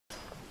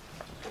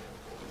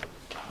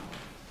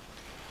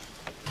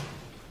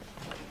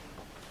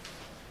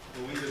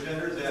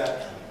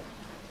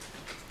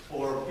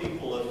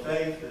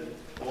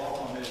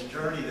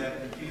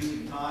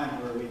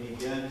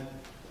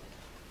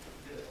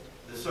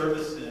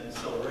service in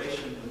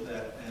celebration with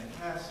that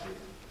fantastic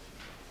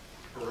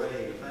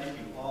parade. Thank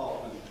you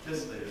all who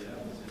participated.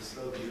 That was just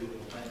so beautiful.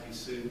 Thank you,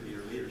 Sue, for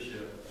your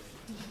leadership.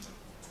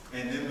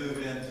 And then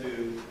move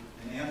into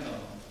an anthem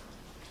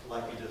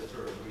like you just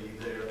heard. Were you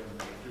there when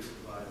they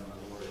crucified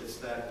my Lord? It's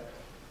that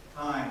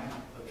time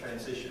of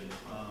transition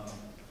from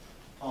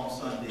Palm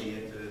Sunday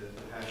into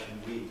the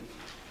Passion Week.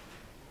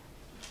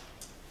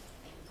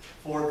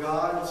 For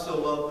God so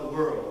loved the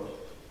world.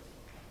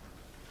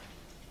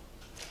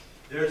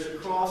 There's a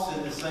cross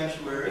in the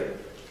sanctuary. You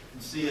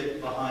can see it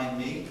behind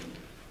me.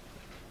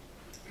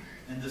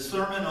 And the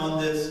sermon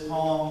on this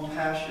Palm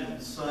Passion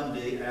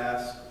Sunday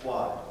asks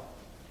why.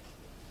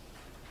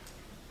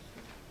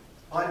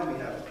 Why do we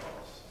have a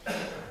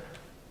cross?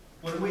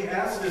 When we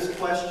ask this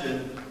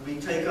question, we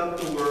take up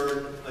the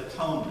word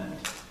atonement,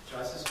 which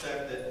I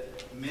suspect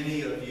that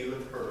many of you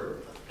have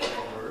heard.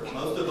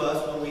 Most of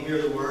us, when we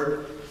hear the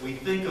word, we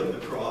think of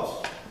the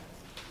cross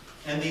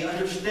and the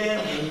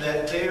understanding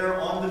that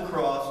there on the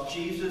cross,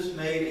 Jesus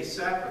made a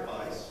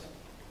sacrifice,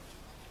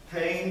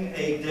 paying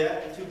a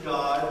debt to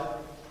God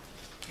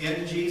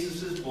in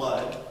Jesus'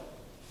 blood,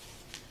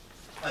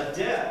 a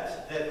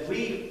debt that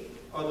we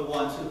are the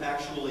ones who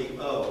actually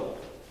owe,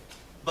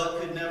 but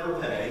could never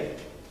pay.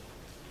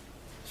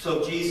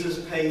 So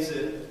Jesus pays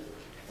it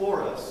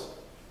for us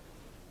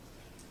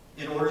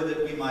in order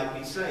that we might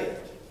be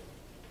saved.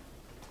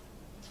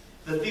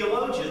 The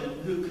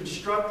theologian who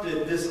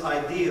constructed this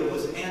idea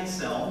was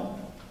Anselm.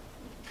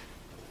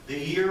 The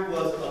year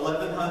was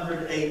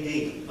 1100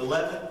 AD,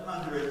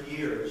 1100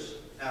 years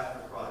after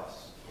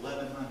Christ.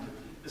 1100.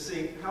 You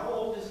see, how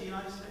old is the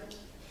United States?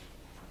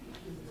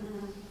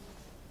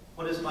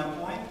 What is my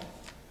point?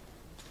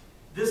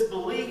 This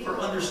belief or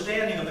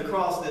understanding of the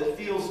cross that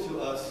feels to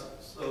us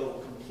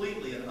so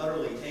completely and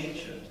utterly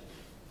ancient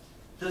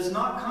does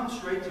not come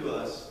straight to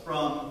us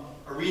from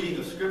a reading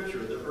of Scripture,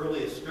 the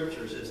earliest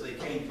Scriptures as they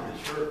came to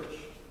the church.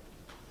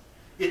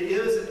 It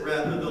is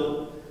rather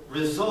the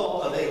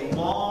result of a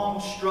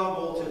long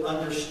struggle to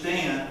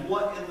understand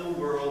what in the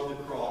world the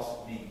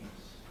cross means.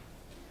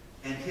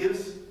 And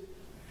his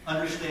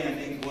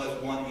understanding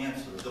was one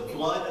answer. The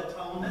blood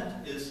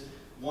atonement is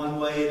one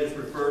way it is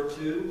referred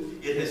to.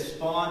 It has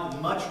spawned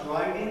much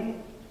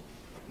writing,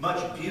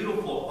 much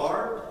beautiful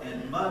art,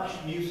 and much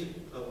music,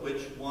 of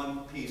which one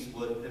piece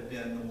would have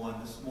been the one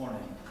this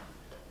morning,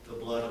 the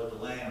blood of the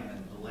Lamb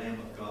and the Lamb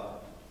of God.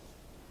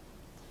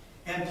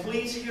 And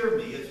please hear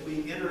me as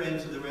we enter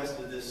into the rest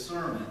of this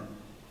sermon.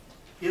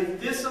 If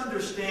this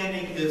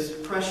understanding is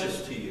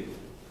precious to you,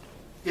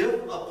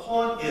 if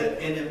upon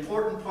it an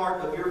important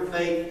part of your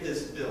faith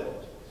is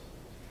built,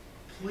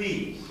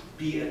 please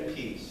be at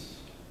peace.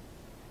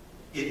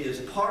 It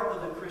is part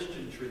of the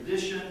Christian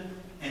tradition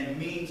and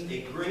means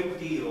a great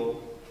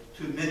deal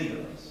to many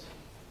of us.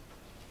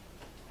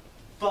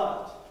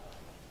 But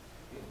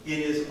it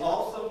is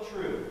also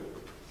true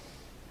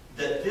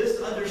that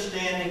this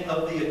understanding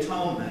of the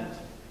atonement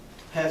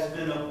has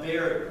been a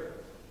barrier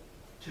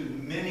to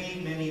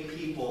many, many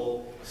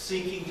people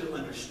seeking to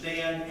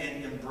understand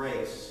and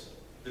embrace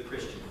the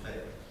Christian faith.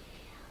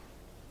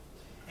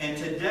 And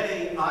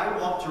today, I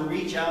want to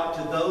reach out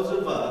to those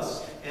of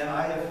us, and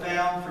I have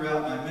found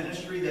throughout my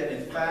ministry that,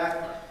 in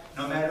fact,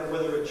 no matter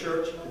whether a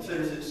church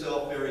considers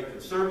itself very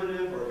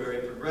conservative or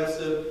very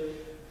progressive,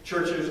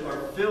 churches are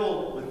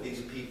filled with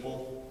these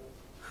people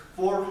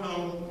for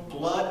whom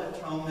blood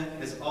atonement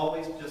has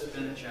always just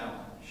been a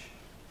challenge.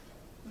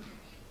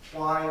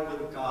 Why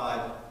would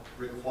God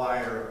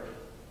require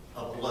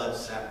a blood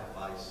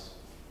sacrifice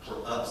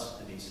for us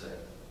to be saved?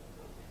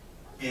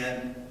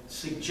 And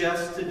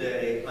suggest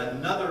today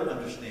another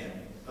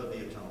understanding of the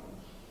atonement.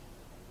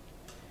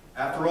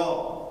 After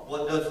all,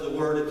 what does the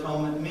word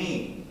atonement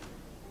mean?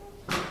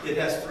 It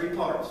has three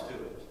parts to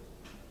it.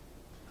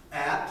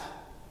 At,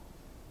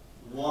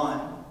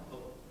 one,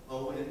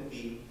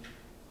 O-N-E,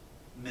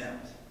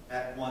 meant.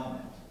 At one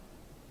meant.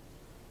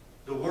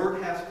 The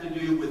word has to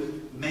do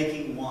with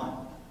making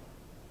one,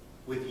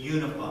 with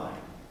unifying,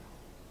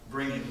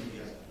 bringing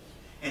together.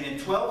 And in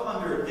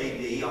 1200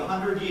 AD,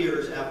 100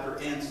 years after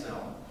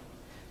Anselm,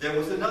 there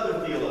was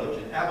another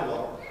theologian,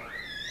 Abelard,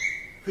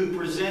 who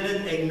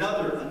presented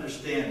another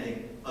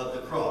understanding of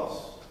the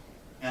cross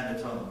and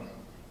atonement.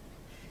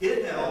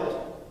 It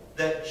held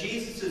that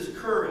Jesus'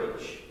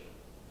 courage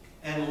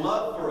and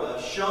love for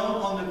us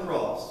shown on the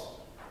cross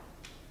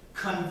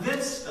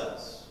convinced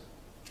us,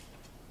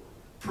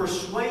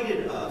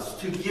 persuaded us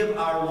to give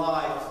our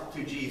life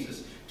to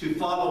Jesus, to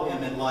follow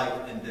him in life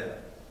and death.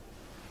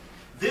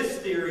 This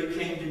theory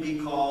came to be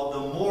called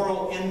the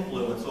moral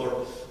influence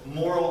or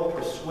moral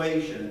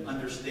persuasion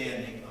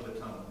understanding of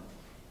atonement.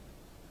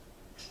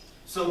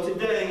 So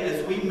today,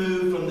 as we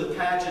move from the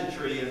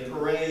pageantry and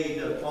parade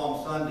of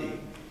Palm Sunday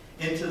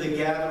into the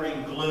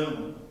gathering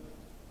gloom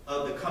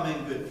of the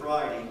coming Good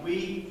Friday,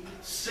 we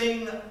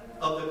sing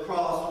of the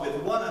cross with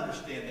one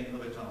understanding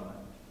of atonement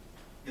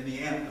in the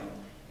anthem,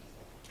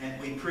 and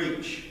we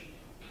preach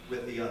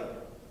with the other.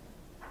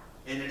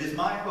 And it is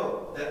my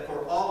hope that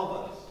for all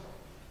of us,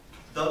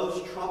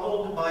 those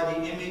troubled by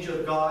the image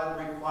of God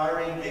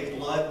requiring a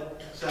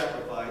blood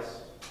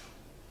sacrifice,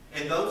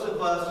 and those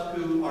of us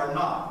who are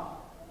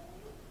not,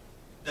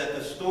 that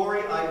the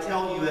story I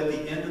tell you at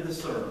the end of the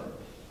sermon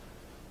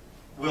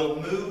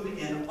will move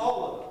in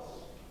all of us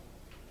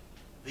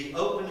the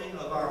opening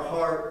of our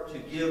heart to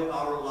give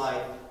our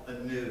life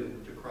anew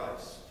to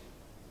Christ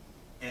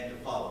and to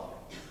follow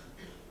Him.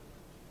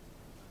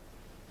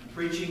 I'm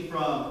preaching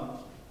from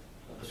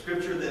a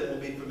scripture that will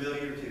be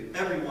familiar to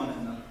everyone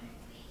in the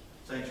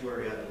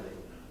sanctuary, I believe.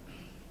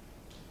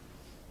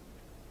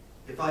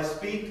 If I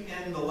speak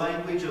in the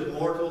language of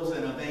mortals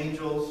and of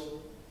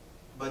angels,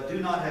 but do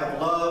not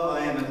have love, I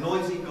am a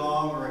noisy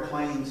gong or a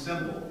clanging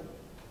cymbal.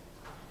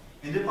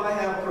 And if I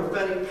have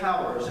prophetic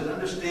powers and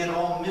understand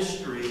all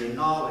mystery and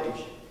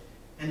knowledge,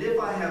 and if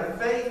I have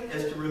faith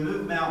as to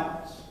remove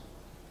mountains,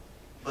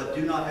 but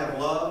do not have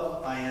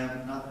love, I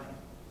am nothing.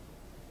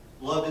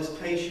 Love is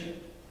patient.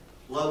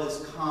 Love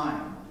is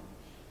kind.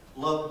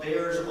 Love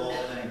bears all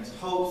things,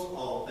 hopes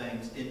all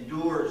things,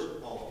 endures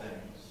all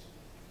things.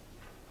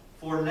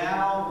 For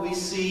now we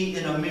see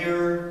in a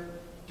mirror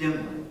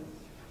dimly,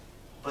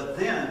 but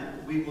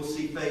then we will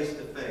see face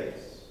to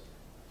face.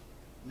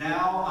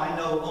 Now I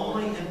know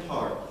only in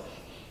part.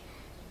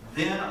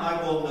 Then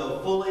I will know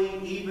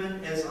fully,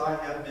 even as I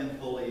have been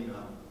fully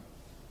known.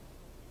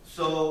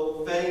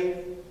 So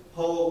faith,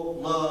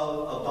 hope,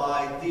 love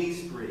abide,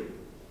 these three.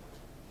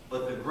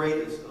 But the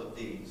greatest of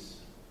these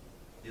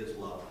is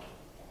love.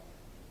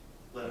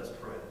 Let us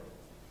pray.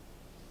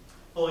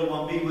 Holy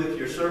One, be with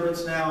your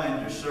servants now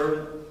and your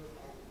servant,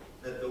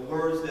 that the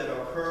words that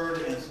are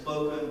heard and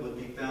spoken would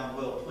be found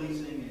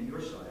well-pleasing in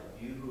your sight,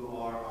 you who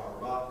are our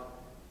rock,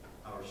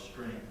 our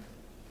strength,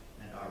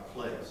 and our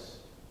place.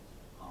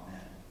 Amen.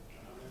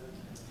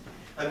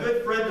 A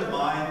good friend of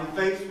mine,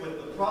 faced with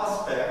the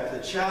prospect, the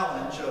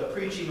challenge of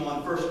preaching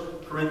on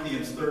 1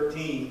 Corinthians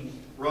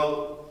 13,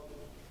 wrote,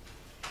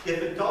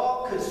 "If a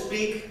dog could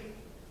speak,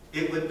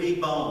 it would be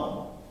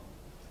bone.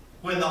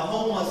 When the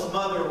homeless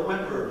mother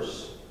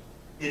whimpers,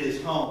 it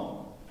is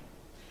home.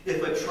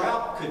 If a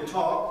trout could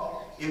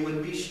talk, it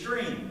would be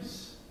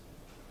streams.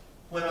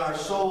 When our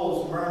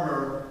souls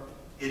murmur,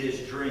 it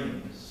is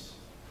dreams.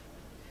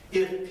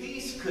 If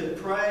peace could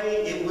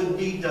pray, it would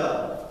be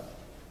dove.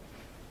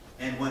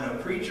 And when a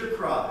preacher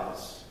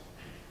cries,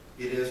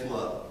 it is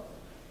love."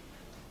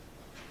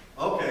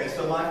 Okay,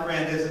 so my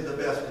friend isn't the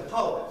best of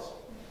poets.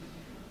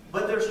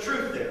 But there's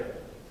truth there.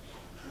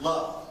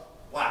 Love.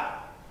 Wow.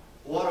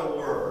 What a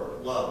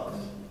word, love.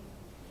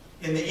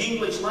 In the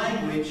English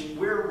language,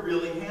 we're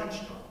really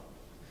hamstrung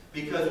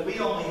because we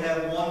only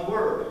have one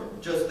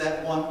word, just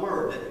that one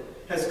word that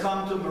has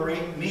come to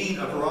mean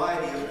a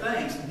variety of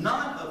things,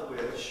 none of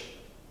which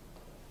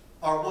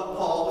are what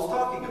Paul was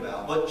talking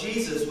about, what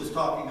Jesus was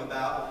talking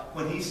about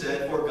when he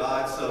said, "For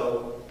God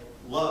so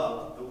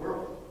loved the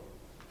world."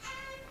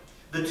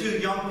 The two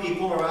young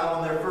people are out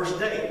on their first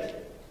date.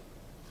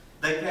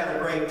 They've had a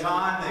great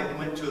time, they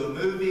went to a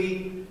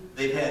movie,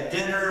 they've had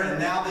dinner, and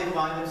now they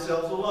find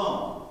themselves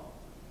alone.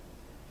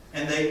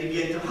 And they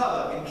begin to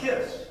hug and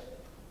kiss.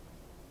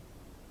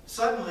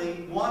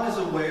 Suddenly, one is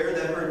aware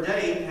that her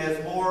date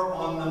has more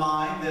on the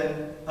mind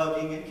than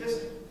hugging and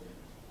kissing.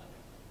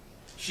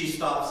 She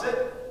stops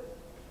it.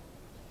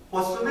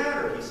 "What's the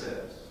matter?" he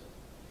says.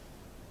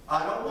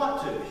 "I don't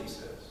want to," she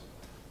says.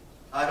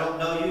 "I don't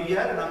know you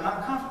yet, and I'm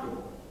not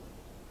comfortable."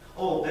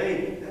 "Oh,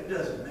 baby, that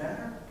doesn't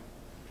matter.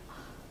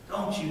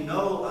 Don't you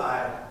know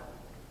I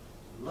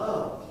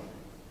love you?"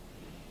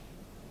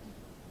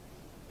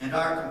 And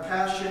our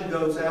compassion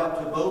goes out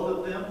to both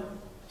of them,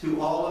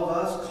 to all of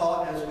us,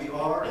 caught as we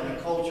are in a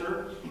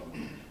culture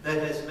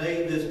that has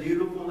made this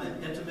beautiful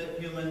and intimate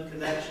human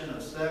connection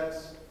of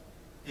sex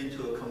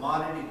into a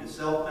commodity to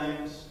sell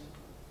things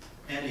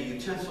and a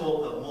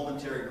utensil of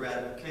momentary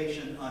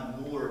gratification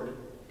unmoored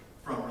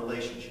from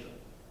relationship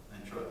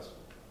and trust.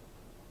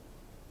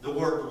 The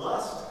word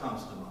lust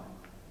comes to mind,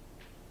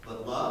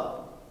 but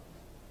love?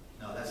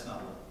 No, that's not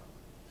love.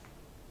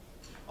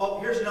 Oh,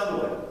 here's another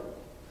one.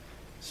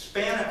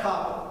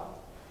 Spanakopita.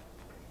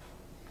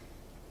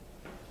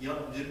 You know,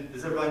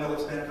 does everybody know what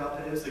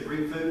spanakopita is? The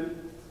Greek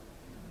food?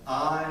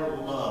 I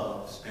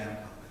love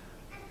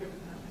spanakopita.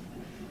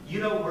 You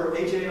know where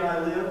AJ and I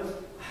live?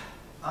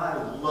 I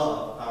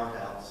love our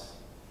house.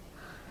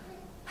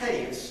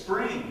 Hey, it's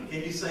spring.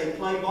 Can you say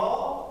play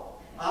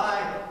ball?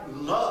 I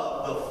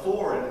love the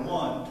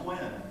 4-in-1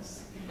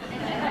 twins.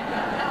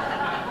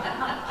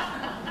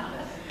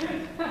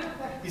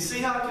 You see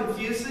how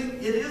confusing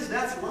it is?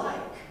 That's like.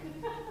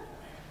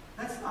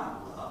 That's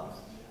not love.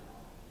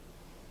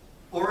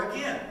 Or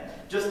again,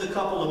 just a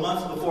couple of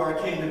months before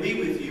I came to be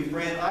with you,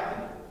 Fran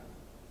Eichen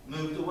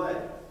moved away.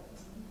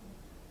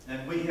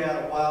 And we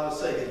had a while to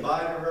say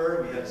goodbye to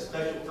her. We had a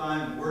special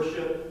time in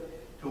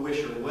worship to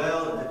wish her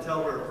well and to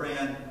tell her,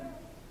 "Fran,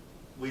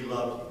 we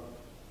love you."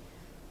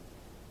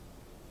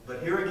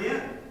 But here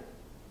again,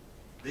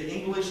 the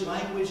English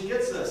language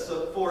gets us.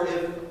 So for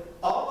if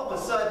all of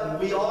a sudden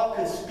we all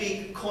could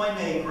speak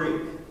Koine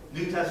Greek,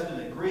 New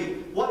Testament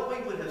Greek, what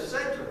we would have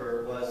said to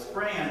her was,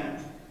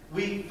 "Fran,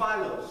 we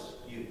philos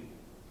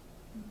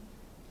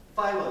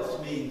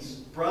Philos means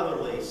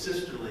brotherly,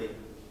 sisterly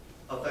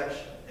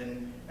affection.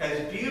 And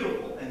as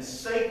beautiful and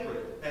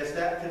sacred as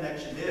that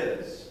connection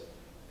is,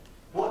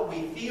 what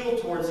we feel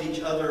towards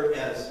each other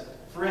as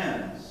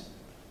friends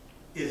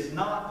is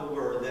not the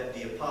word that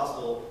the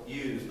apostle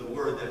used, the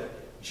word that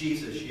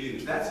Jesus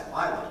used. That's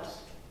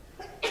philos.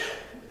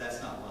 But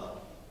that's not love.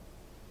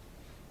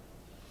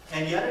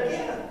 And yet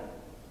again,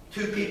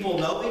 two people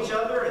know each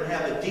other and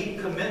have a deep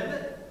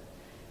commitment.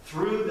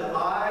 Through the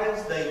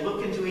eyes, they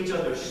look into each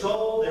other's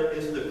soul. There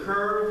is the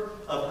curve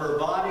of her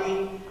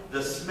body,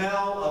 the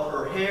smell of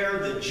her hair,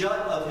 the jut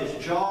of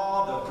his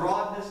jaw, the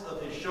broadness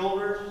of his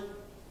shoulders.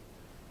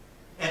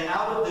 And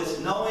out of this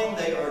knowing,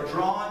 they are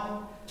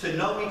drawn to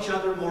know each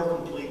other more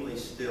completely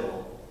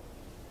still,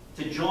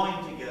 to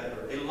join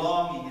together, a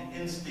longing, an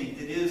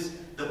instinct. It is,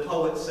 the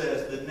poet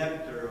says, the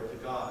nectar of the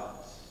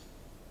gods.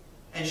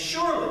 And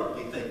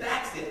surely we think,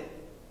 that's it.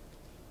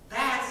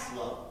 That's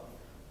love.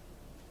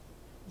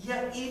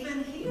 Yet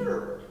even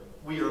here,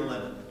 we are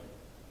limited.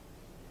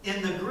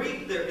 In the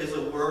Greek, there is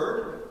a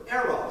word,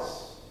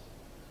 eros.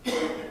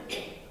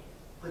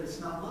 But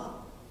it's not love.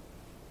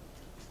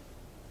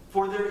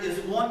 For there is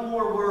one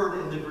more word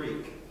in the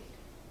Greek.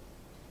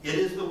 It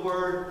is the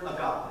word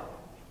agape.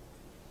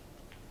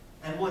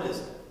 And what is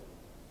it?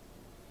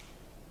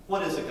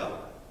 What is agape?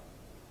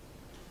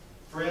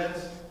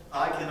 Friends,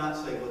 I cannot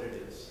say what it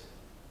is.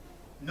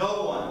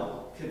 No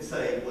one can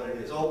say what it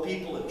is. Oh,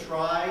 people have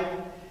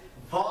tried.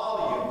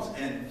 Volumes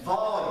and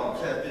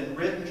volumes have been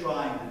written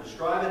trying to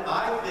describe it.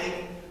 I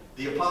think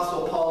the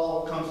Apostle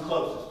Paul comes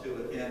closest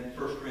to it in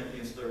 1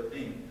 Corinthians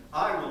 13.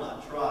 I will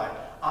not try.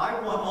 I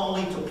want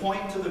only to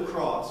point to the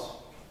cross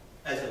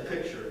as a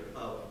picture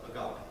of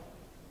agape.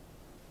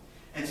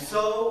 And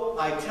so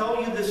I tell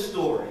you this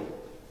story.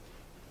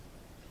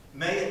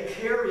 May it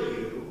carry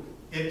you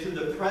into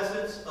the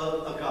presence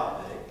of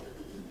agape.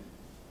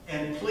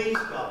 And please,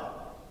 God,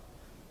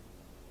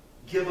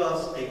 give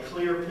us a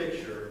clear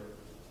picture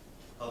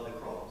of the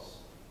cross.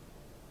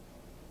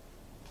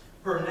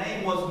 Her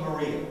name was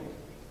Maria.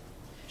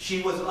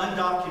 She was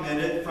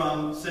undocumented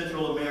from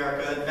Central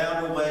America and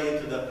found her way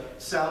into the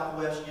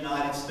southwest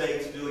United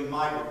States doing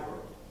migrant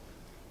work.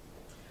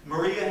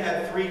 Maria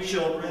had 3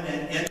 children,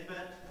 an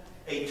infant,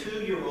 a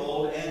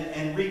 2-year-old, and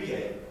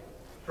Enrique,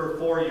 her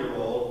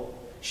 4-year-old.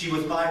 She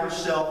was by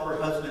herself.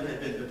 Her husband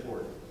had been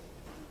deported.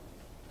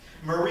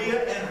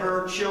 Maria and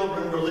her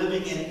children were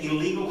living in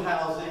illegal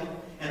housing,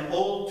 an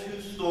old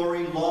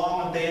 2-story,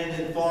 long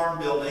abandoned farm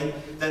building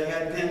that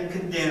had been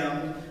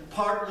condemned,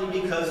 partly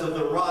because of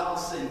the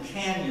rocks and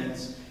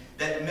canyons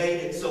that made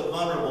it so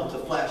vulnerable to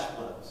flash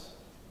floods.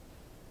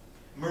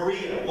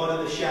 Maria, one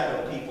of the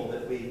shadow people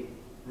that we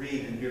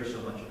read and hear so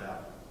much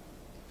about.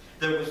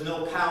 There was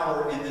no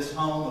power in this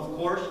home, of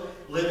course,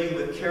 living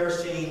with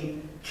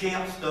kerosene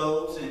camp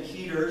stoves and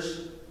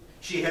heaters.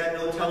 She had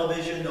no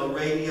television, no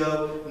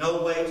radio,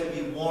 no way to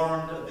be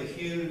warned of the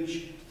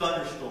huge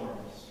thunderstorms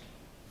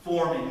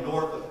forming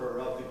north of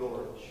her up the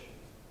gorge.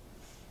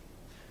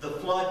 The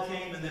flood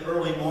came in the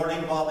early morning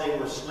while they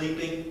were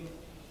sleeping.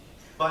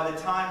 By the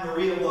time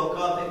Maria woke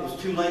up, it was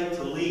too late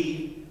to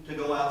leave, to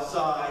go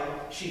outside.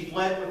 She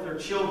fled with her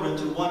children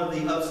to one of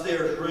the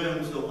upstairs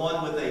rooms, the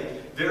one with a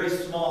very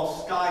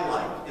small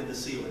skylight in the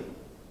ceiling.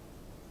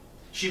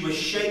 She was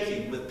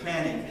shaking with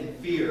panic and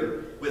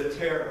fear, with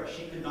terror.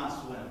 She could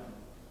not swim.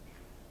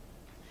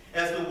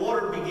 As the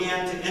water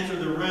began to enter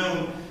the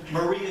room,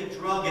 Maria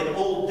drug an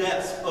old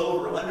desk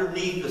over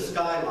underneath the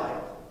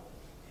skylight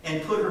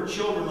and put her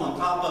children on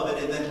top of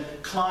it and then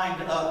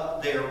climbed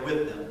up there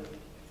with them.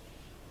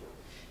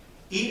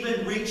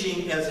 Even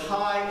reaching as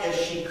high as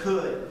she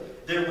could,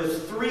 there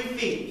was 3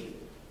 feet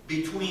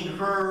between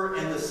her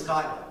and the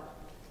skylight.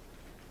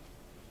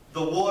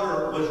 The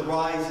water was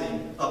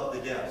rising up the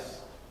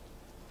desk.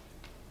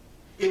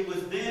 It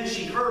was then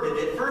she heard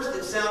it. At first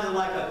it sounded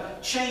like a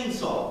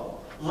chainsaw.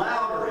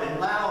 Louder and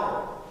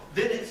louder.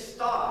 Then it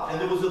stopped,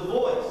 and there was a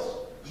voice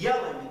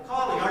yelling and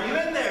calling, "Are you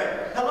in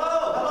there?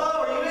 Hello?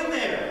 Hello? Are you in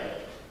there?"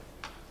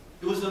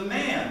 It was a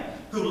man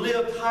who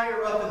lived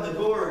higher up in the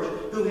gorge,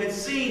 who had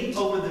seen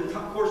over the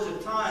course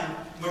of time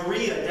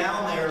Maria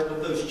down there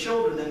with those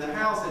children in the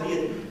house, and he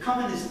had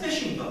come in his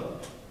fishing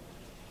boat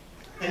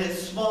and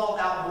its small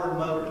outboard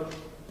motor.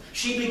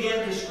 She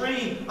began to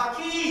scream,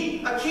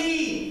 "Aquí!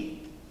 Aquí!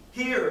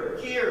 Here!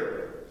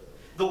 Here!"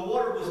 The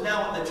water was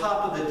now at the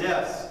top of the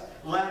desk,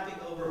 lapping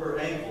over her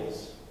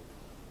ankles.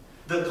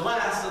 The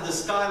glass of the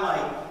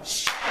skylight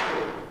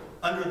shattered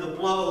under the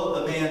blow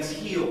of the man's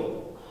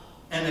heel,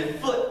 and a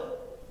foot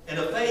and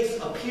a face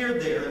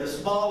appeared there in the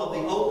small of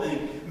the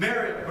opening.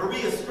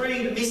 Maria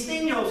screamed, "Mis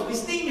niños,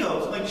 mis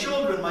niños, my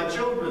children, my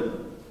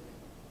children."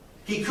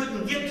 He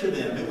couldn't get to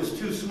them. It was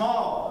too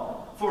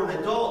small for an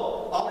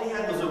adult. All he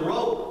had was a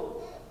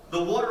rope.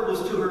 The water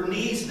was to her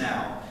knees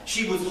now.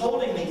 She was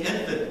holding the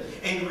infant,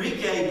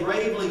 Enrique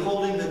bravely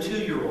holding the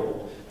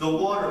 2-year-old, the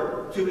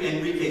water to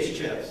Enrique's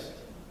chest.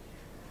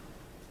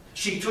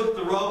 She took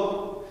the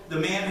rope. The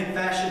man had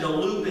fashioned a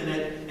loop in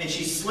it, and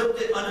she slipped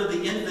it under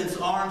the infant's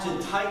arms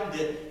and tightened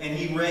it, and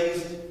he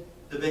raised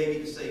the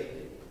baby to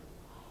safety.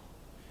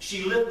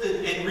 She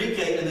lifted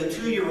Enrique and the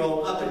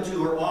 2-year-old up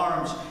into her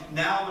arms.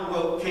 Now the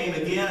rope came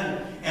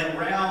again, and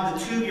round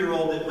the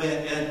 2-year-old it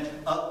went, and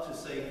up to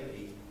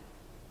safety.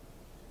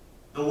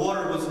 The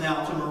water was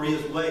now to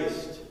Maria's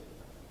waist.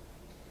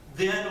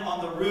 Then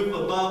on the roof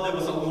above there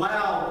was a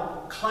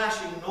loud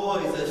clashing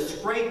noise, a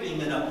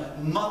scraping and a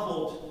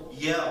muffled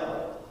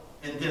yell,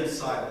 and then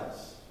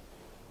silence.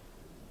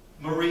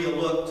 Maria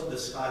looked to the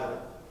skyline.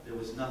 There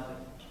was nothing.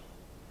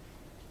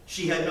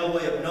 She had no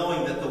way of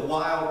knowing that the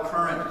wild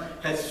current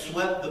had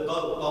swept the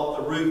boat off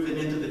the roof and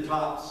into the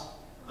tops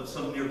of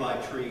some nearby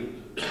tree.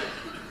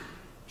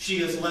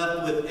 She is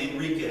left with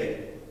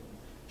Enrique,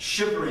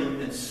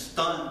 shivering and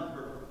stunned.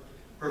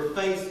 Her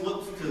face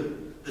looks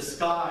to the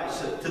sky,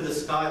 to the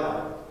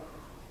skyline.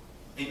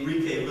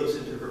 Enrique looks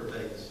into her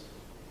face.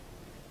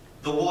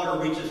 The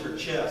water reaches her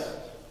chest.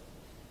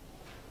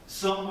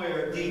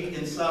 Somewhere deep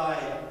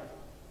inside,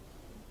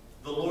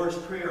 the Lord's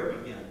Prayer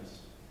begins.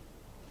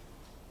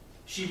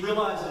 She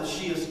realizes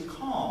she is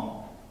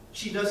calm.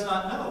 She does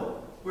not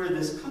know where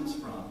this comes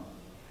from.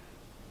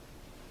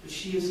 But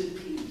she is at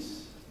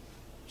peace.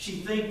 She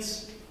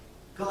thinks,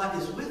 God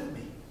is with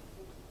me.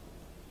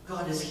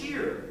 God is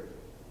here.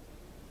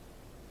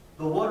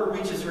 The water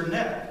reaches her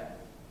neck.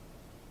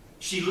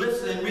 She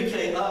lifts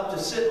Enrique up to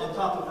sit on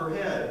top of her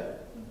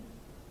head.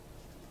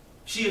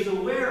 She is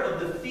aware of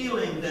the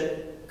feeling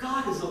that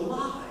God is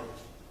alive.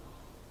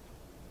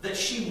 That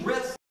she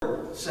rests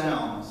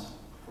sounds.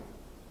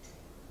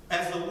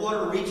 As the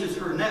water reaches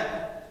her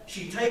neck,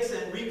 she takes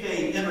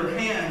Enrique in her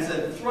hands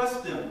and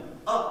thrusts him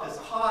up as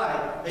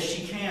high as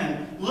she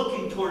can,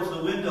 looking towards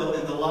the window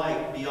and the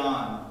light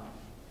beyond.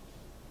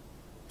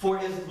 For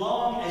as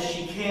long as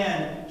she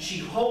can, she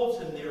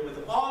holds him there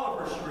with all of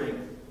her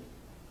strength,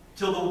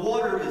 till the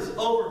water is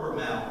over her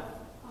mouth,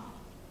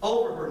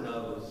 over her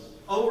nose,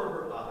 over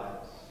her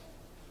eyes,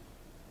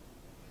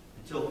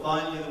 until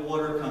finally the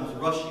water comes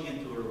rushing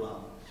into her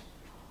lungs.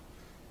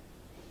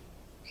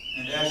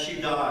 And as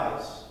she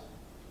dies,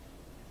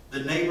 the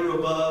neighbor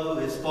above,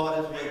 who has fought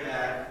his way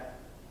back,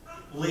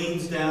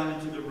 leans down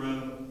into the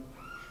room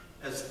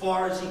as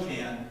far as he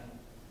can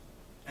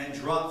and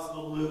drops the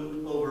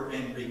loop over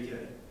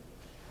Enrique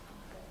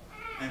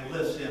and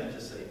lifts him to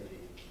safety.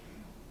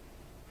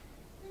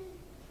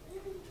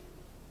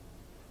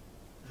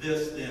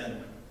 This,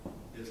 then,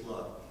 is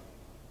love.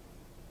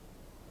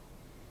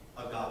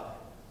 Agape.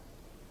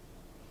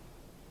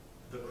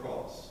 The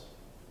cross.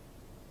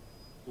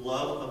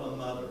 Love of a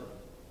mother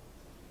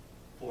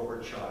for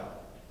her child,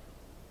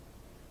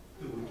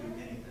 who would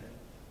do anything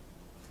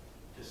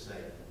to save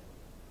them.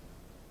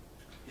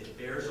 It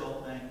bears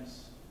all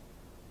things.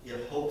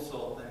 It hopes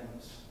all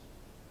things.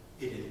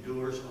 It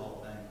endures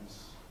all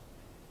things.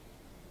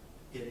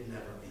 It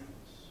never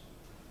ends.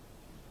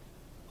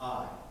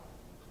 I,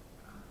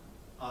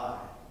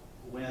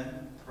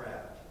 Gwin,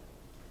 Pratt,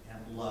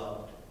 am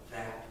loved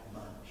that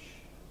much.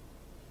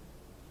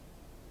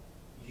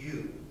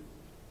 You,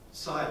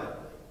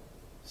 silently,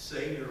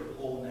 say your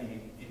whole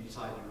name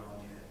inside your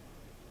own head.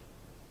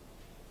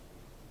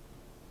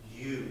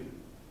 You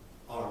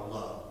are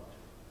loved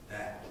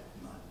that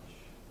much.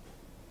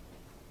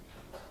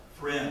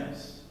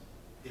 Friends,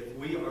 if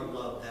we are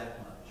loved that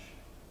much,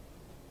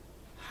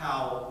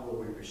 how will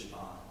we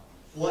respond?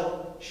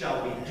 What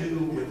shall we do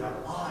with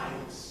our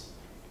lives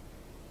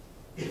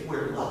if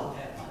we're loved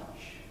that much?